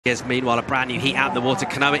Here's meanwhile a brand new heat out in the water.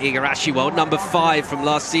 Kanoa Igarashi, world number 5 from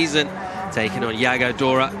last season, taking on Yago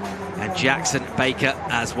Dora and Jackson Baker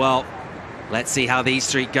as well. Let's see how these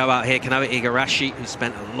three go out here. Kanoa Igarashi, who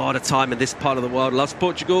spent a lot of time in this part of the world, loves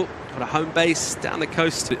Portugal, got a home base down the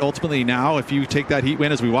coast. Ultimately now, if you take that heat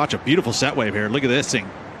win, as we watch a beautiful set wave here, look at this thing.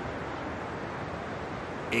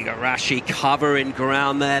 Igarashi covering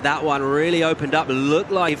ground there. That one really opened up, looked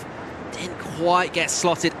like didn't quite get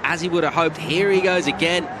slotted as he would have hoped. Here he goes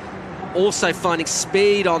again, also finding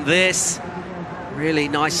speed on this. Really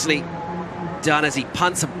nicely done as he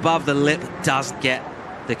punts above the lip, doesn't get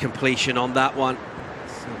the completion on that one.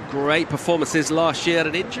 Some great performances last year.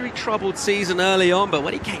 An injury troubled season early on, but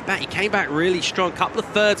when he came back really strong. Couple of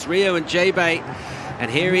thirds, Rio and J-Bay,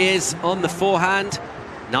 and here he is on the forehand.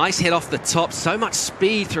 Nice hit off the top, so much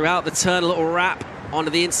speed throughout the turn, a little wrap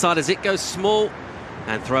onto the inside as it goes small,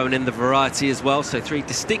 and throwing in the variety as well. So 3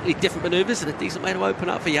 distinctly different maneuvers and a decent way to open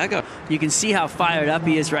up for Yago. You can see how fired up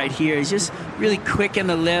he is right here. He's just really quick in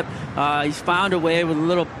the lip. He's found a way with a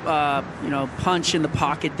little punch in the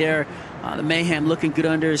pocket there. The Mayhem looking good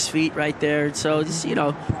under his feet right there. So just,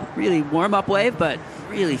 really warm-up wave, but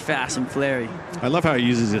really fast and flary. I love how he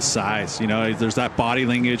uses his size. There's that body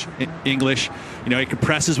language, English. He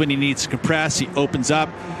compresses when he needs to compress. He opens up,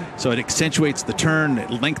 so it accentuates the turn. It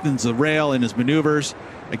lengthens the rail in his maneuvers.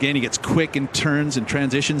 Again, he gets quick in turns and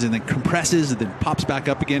transitions, and then compresses, and then pops back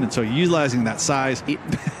up again. And so utilizing that size,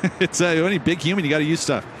 it's any big human, you got to use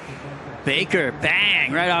stuff. Baker,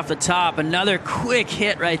 bang, right off the top. Another quick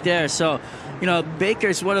hit right there. So,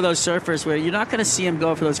 Baker's one of those surfers where you're not going to see him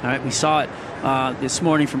go for those. All right, we saw it this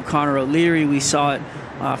morning from Connor O'Leary. We saw it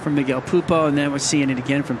from Miguel Pupo, and then we're seeing it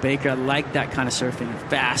again from Baker. I like that kind of surfing.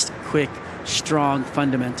 Fast, quick, strong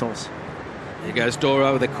fundamentals. Here goes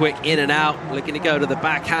Dora with a quick in and out, looking to go to the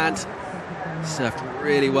backhand. Surfed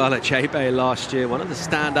really well at J-Bay last year. One of the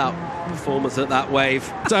standout performers at that wave.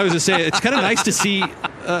 So I was going to say, it's kind of nice to see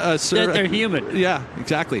they're human. Yeah,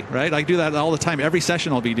 exactly, right? I do that all the time. Every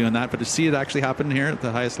session I'll be doing that, but to see it actually happen here at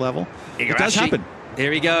the highest level, it does happen.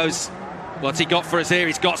 Here he goes. What's he got for us here?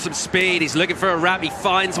 He's got some speed. He's looking for a wrap. He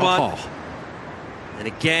finds one. And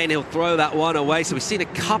again, he'll throw that one away. So we've seen a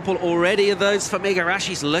couple already of those from Igarashi.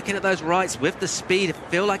 He's looking at those rights with the speed. I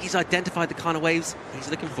feel like he's identified the kind of waves he's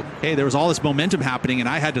looking for. Hey, there was all this momentum happening, and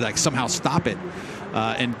I had to somehow stop it.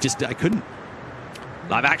 And just, I couldn't.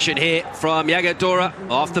 Live action here from Yago Dora.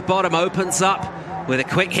 Off the bottom, opens up with a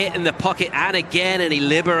quick hit in the pocket, and again, and he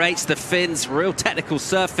liberates the fins. Real technical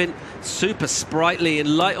surfing, super sprightly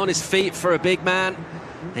and light on his feet for a big man,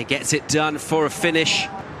 and gets it done for a finish.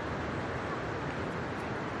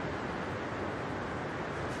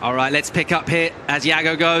 All right, let's pick up here as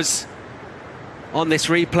Yago goes on this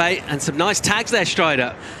replay, and some nice tags there,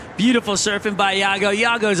 Strider. Beautiful surfing by Yago.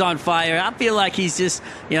 Yago's on fire. I feel like he's just,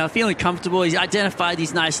 feeling comfortable. He's identified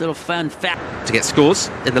these nice little fun facts. To get scores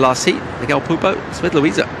in the last heat, Miguel Pupo is with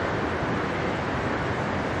Louisa.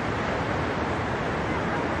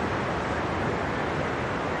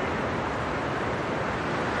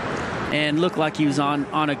 And looked like he was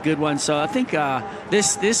on a good one. So I think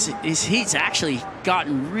his heat's actually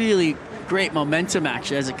gotten really great momentum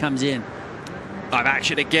actually as it comes in. Live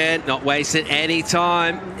action again, not wasting any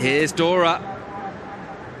time. Here's Dora.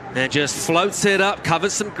 And just floats it up,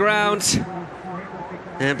 covers some ground.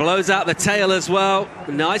 And blows out the tail as well.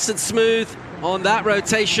 Nice and smooth on that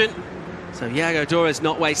rotation. So Yago Dora's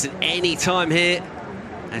not wasting any time here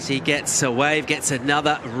as he gets a wave, gets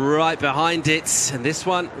another right behind it. And this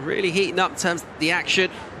one really heating up in terms of the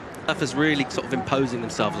action. Surfers really sort of imposing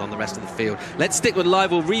themselves on the rest of the field. Let's stick with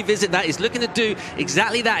live. We'll revisit that. He's looking to do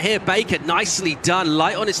exactly that here. Baker, nicely done.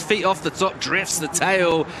 Light on his feet off the top, drifts the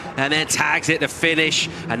tail, and then tags it to finish.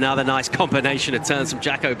 Another nice combination of turns from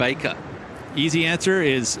Yago Baker. Easy answer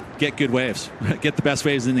is get good waves. Get the best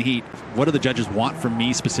waves in the heat. What do the judges want from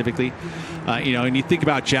me specifically? And you think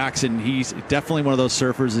about Jackson, he's definitely one of those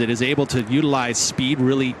surfers that is able to utilize speed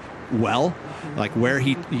really well, like where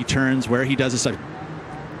he turns, where he does his stuff.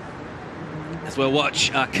 As we'll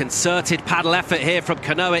watch a concerted paddle effort here from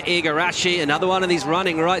Kanoa Igarashi. Another one of these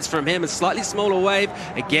running rights from him. A slightly smaller wave.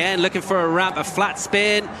 Again, looking for a ramp, a flat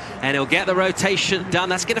spin, and he'll get the rotation done.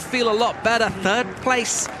 That's going to feel a lot better. Third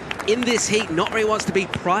place in this heat. Not where he wants to be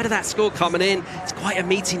prior to that score coming in. It's quite a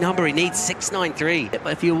meaty number. He needs 693.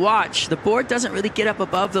 But if you watch, the board doesn't really get up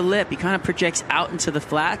above the lip. He kind of projects out into the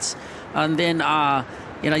flats. And then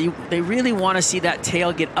they really want to see that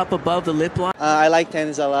tail get up above the lip line. I like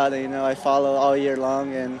tennis a lot. I follow all year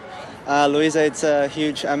long, and Louisa,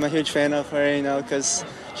 I'm a huge fan of her. Because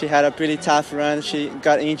she had a pretty tough run. She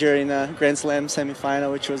got injured in a Grand Slam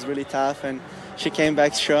semifinal, which was really tough, and she came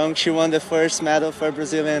back strong. She won the first medal for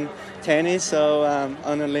Brazilian tennis, so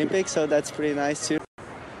on Olympics, so that's pretty nice too.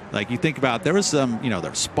 Like you think about, there was some, you know,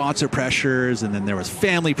 there were sponsor pressures, and then there was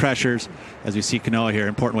family pressures, as we see Kanoa here,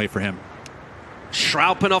 important way for him.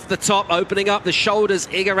 Schraupen off the top, opening up the shoulders.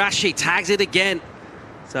 Igarashi tags it again.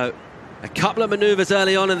 So a couple of maneuvers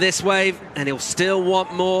early on in this wave, and he'll still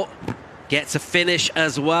want more. Gets a finish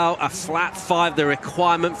as well. A flat 5, the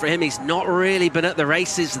requirement for him. He's not really been at the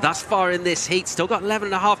races thus far in this heat. Still got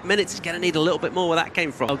 11.5 minutes. He's going to need a little bit more where that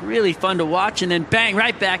came from. Really fun to watch, and then bang,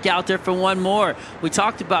 right back out there for one more. We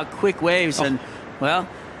talked about quick waves, and, well,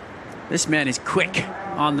 this man is quick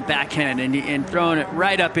on the backhand and throwing it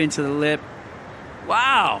right up into the lip.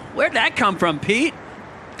 Wow, where'd that come from, Pete?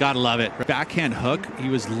 Gotta love it. Backhand hook. He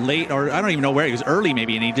was late, or I don't even know where. He was early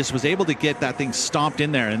maybe, and he just was able to get that thing stomped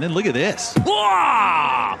in there. And then look at this.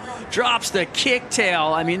 Wow! Drops the kick tail.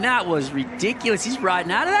 I mean, that was ridiculous. He's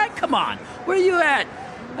riding out of that? Come on. Where are you at?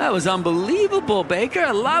 That was unbelievable, Baker.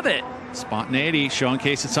 I love it. Spontaneity, showing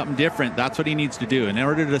case it's something different. That's what he needs to do in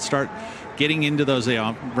order to start getting into those the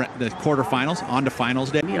quarterfinals, on to finals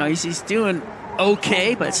day. You know, he's doing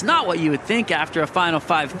okay, but it's not what you would think after a Final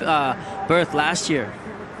 5 berth last year.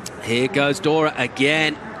 Here goes Dora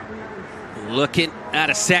again, looking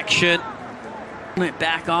at a section. Went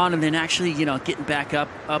back on, and then actually, you know, getting back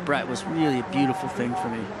upright was really a beautiful thing for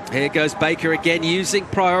me. Here goes Baker again, using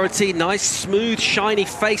priority. Nice, smooth, shiny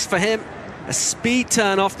face for him. A speed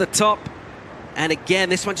turn off the top. And again,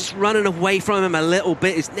 this one just running away from him a little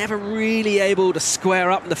bit. He's never really able to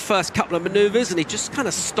square up in the first couple of maneuvers, and he just kind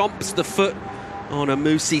of stomps the foot on a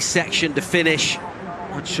moosey section to finish.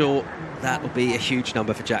 Not sure that will be a huge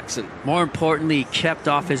number for Jackson. More importantly, he kept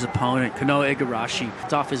off his opponent, Kanoa Igarashi.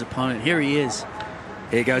 Kept off his opponent. Here he is.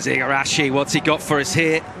 Here goes Igarashi. What's he got for us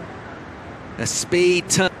here? A speed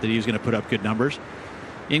turn. That he was going to put up good numbers.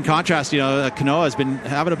 In contrast, you know, Kanoa has been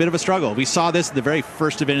having a bit of a struggle. We saw this at the very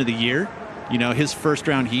first event of the year. You know, his first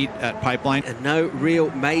round heat at Pipeline. And no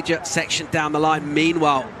real major section down the line.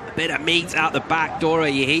 Meanwhile, a bit of meat out the back. Dora,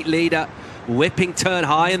 your heat leader. Whipping turn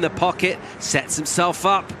high in the pocket. Sets himself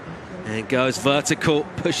up. And goes vertical,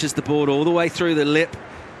 pushes the board all the way through the lip,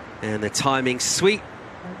 and the timing's sweet,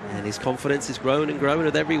 and his confidence is growing and growing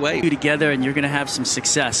with every wave. Together, and you're going to have some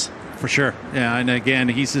success. For sure. Yeah, and again,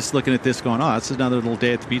 he's just looking at this going, oh, it's another little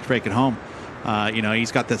day at the beach break at home. You know,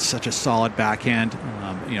 he's got such a solid backhand,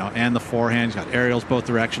 you know, and the forehand. He's got aerials both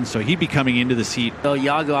directions, so he'd be coming into the seat. So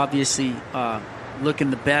Yago obviously looking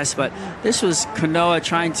the best, but this was Kanoa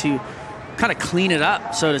trying to kind of clean it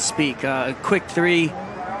up, so to speak. A quick 3.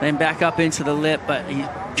 Then back up into the lip, but he's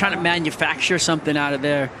trying to manufacture something out of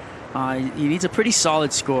there. He needs a pretty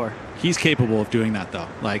solid score. He's capable of doing that, though.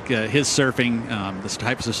 Like his surfing, the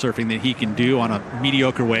types of surfing that he can do on a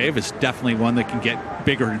mediocre wave is definitely one that can get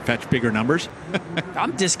bigger and fetch bigger numbers.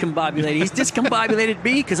 I'm discombobulated. He's discombobulated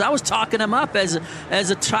me because I was talking him up as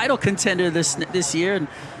a title contender this year, and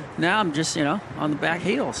now I'm just, you know, on the back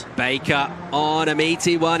heels. Baker on a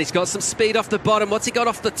meaty one. He's got some speed off the bottom. What's he got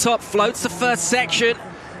off the top? Floats the first section.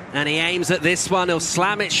 And he aims at this one. He'll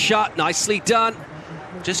slam it shut. Nicely done.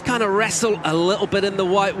 Just kind of wrestle a little bit in the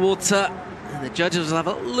white water. And the judges will have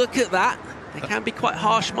a look at that. They can be quite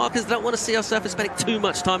harsh markers. They don't want to see our surfers spending too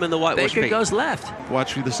much time in the white water. Baker goes left.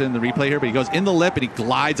 Watch this in the replay here, but he goes in the lip and he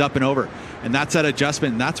glides up and over. And that's that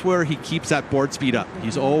adjustment. And that's where he keeps that board speed up.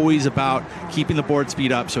 He's always about keeping the board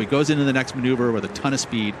speed up. So he goes into the next maneuver with a ton of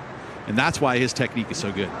speed. And that's why his technique is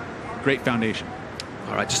so good. Great foundation.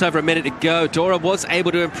 All right, just over a minute to go. Dora was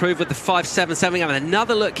able to improve with the 5.77. Having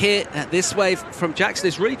another look here at this wave from Jackson.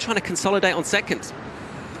 Is really trying to consolidate on seconds.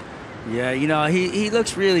 Yeah, you know, he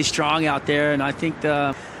looks really strong out there, and I think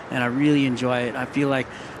and I really enjoy it. I feel like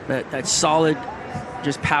that solid,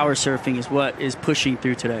 just power surfing is what is pushing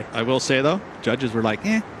through today. I will say, though, judges were like,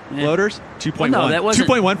 floaters, 2.1. Well, no, that wasn't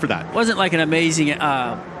 2.1 for that. Wasn't like an amazing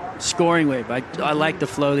scoring wave. I like the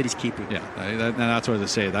flow that he's keeping. Yeah, and that's what I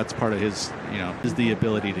say. That's part of his, you know, is the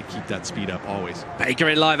ability to keep that speed up always. Baker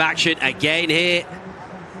in live action again here.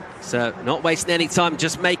 So not wasting any time,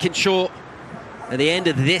 just making sure at the end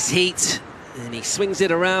of this heat, and he swings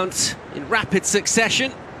it around in rapid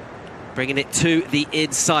succession, bringing it to the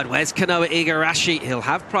inside. Where's Kanoa Igarashi? He'll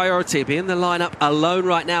have priority, be in the lineup alone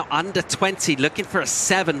right now, under 20, looking for a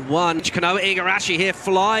 7-1. Kanoa Igarashi here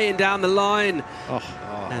flying down the line.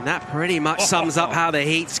 And that pretty much sums up how the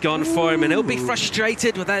heat's gone for him. And he'll be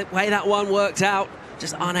frustrated with the way that one worked out.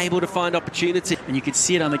 Just unable to find opportunity. And you could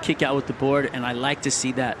see it on the kick out with the board, and I like to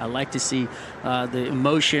see that. I like to see the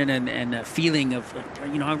emotion and the feeling of,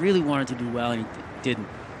 you know, I really wanted to do well, and he didn't.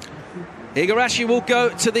 Igarashi will go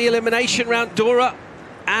to the elimination round. Dora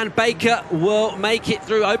and Baker will make it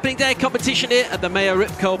through opening day competition here at the MEO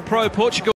Rip Curl Pro Portugal.